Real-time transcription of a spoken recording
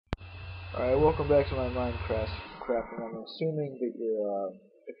Alright, welcome back to my Minecraft and I'm assuming that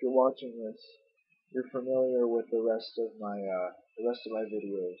if you're watching this, you're familiar with the rest of my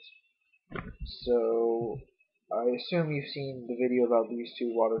videos. So, I assume you've seen the video about these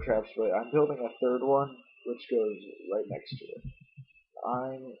two water traps, but I'm building a third one, which goes right next to it.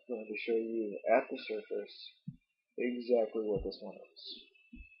 I'm going to show you at the surface exactly what this one is.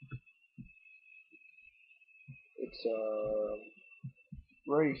 It's,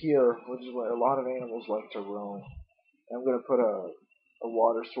 right here, which is where a lot of animals like to roam. I'm going to put a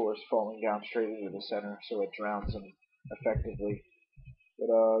water source falling down straight into the center so it drowns them effectively. But,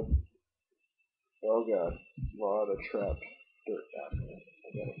 oh god, a lot of trapped dirt down here.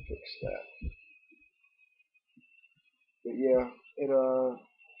 I gotta fix that. But yeah, let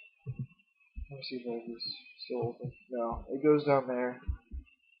me see if it's still open. No, it goes down there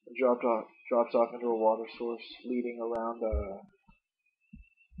and drops off into a water source leading around,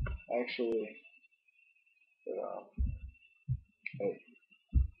 actually, it,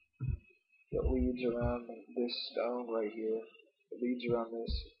 it leads around this stone right here. It leads around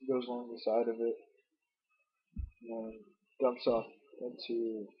this, goes along the side of it, and then dumps off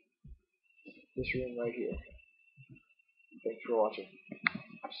into this room right here. Thanks for watching.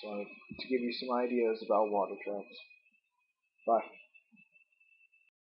 So, to give you some ideas about water traps. Bye.